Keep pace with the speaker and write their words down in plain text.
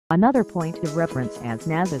Another point of reference as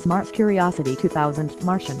NASA's Mars Curiosity 2000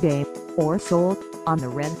 Martian game, or SOL, on the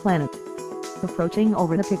Red Planet. Approaching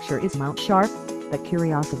over the picture is Mount Sharp. The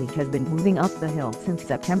Curiosity has been moving up the hill since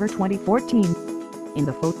September 2014. In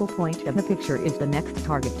the focal point of the picture is the next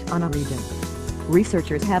target on a region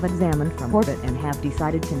researchers have examined from orbit and have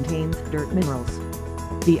decided contains dirt minerals.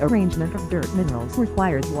 The arrangement of dirt minerals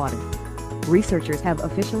requires water. Researchers have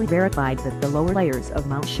officially verified that the lower layers of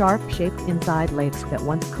Mount Sharp shaped inside lakes that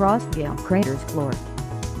once crossed Gale Crater's floor.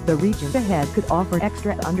 The region ahead could offer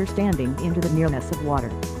extra understanding into the nearness of water,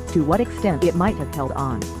 to what extent it might have held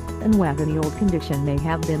on, and whether the old condition may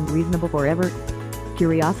have been reasonable forever.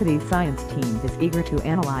 Curiosity's science team is eager to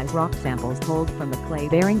analyze rock samples pulled from the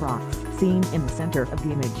clay-bearing rocks seen in the center of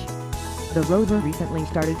the image. The rover recently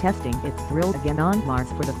started testing its drill again on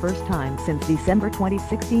Mars for the first time since December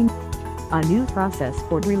 2016. A new process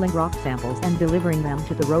for drilling rock samples and delivering them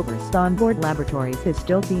to the rover's onboard laboratories is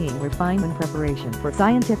still being refined in preparation for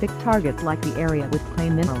scientific targets like the area with clay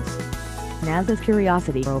minerals. NASA's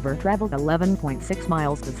Curiosity rover traveled 11.6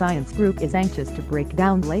 miles. The science group is anxious to break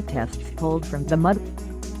down lake tests pulled from the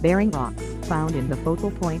mud-bearing rocks found in the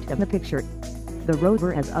focal point of the picture. The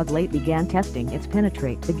rover has of late began testing its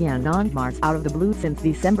penetrate again on Mars out of the blue since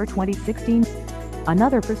December 2016.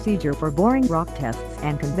 Another procedure for boring rock tests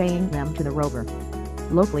and conveying them to the rover.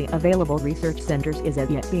 Locally available research centers is as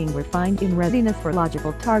yet being refined in readiness for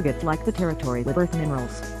logical targets like the territory with earth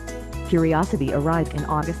minerals. Curiosity arrived in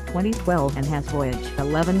August 2012 and has voyaged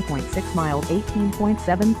 11.6 miles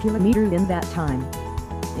 18.7 kilometers in that time.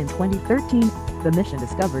 In 2013, the mission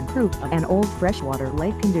discovered proof of an old freshwater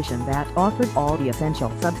lake condition that offered all the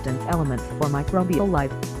essential substance elements for microbial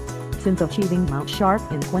life. Since achieving Mount Sharp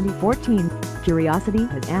in 2014, Curiosity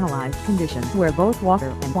has analyzed conditions where both water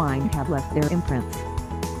and wine have left their imprints.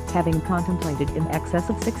 Having contemplated in excess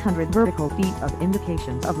of 600 vertical feet of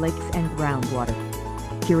indications of lakes and groundwater,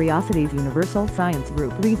 Curiosity's Universal Science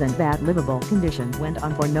Group reasoned that livable conditions went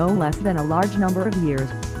on for no less than a large number of years.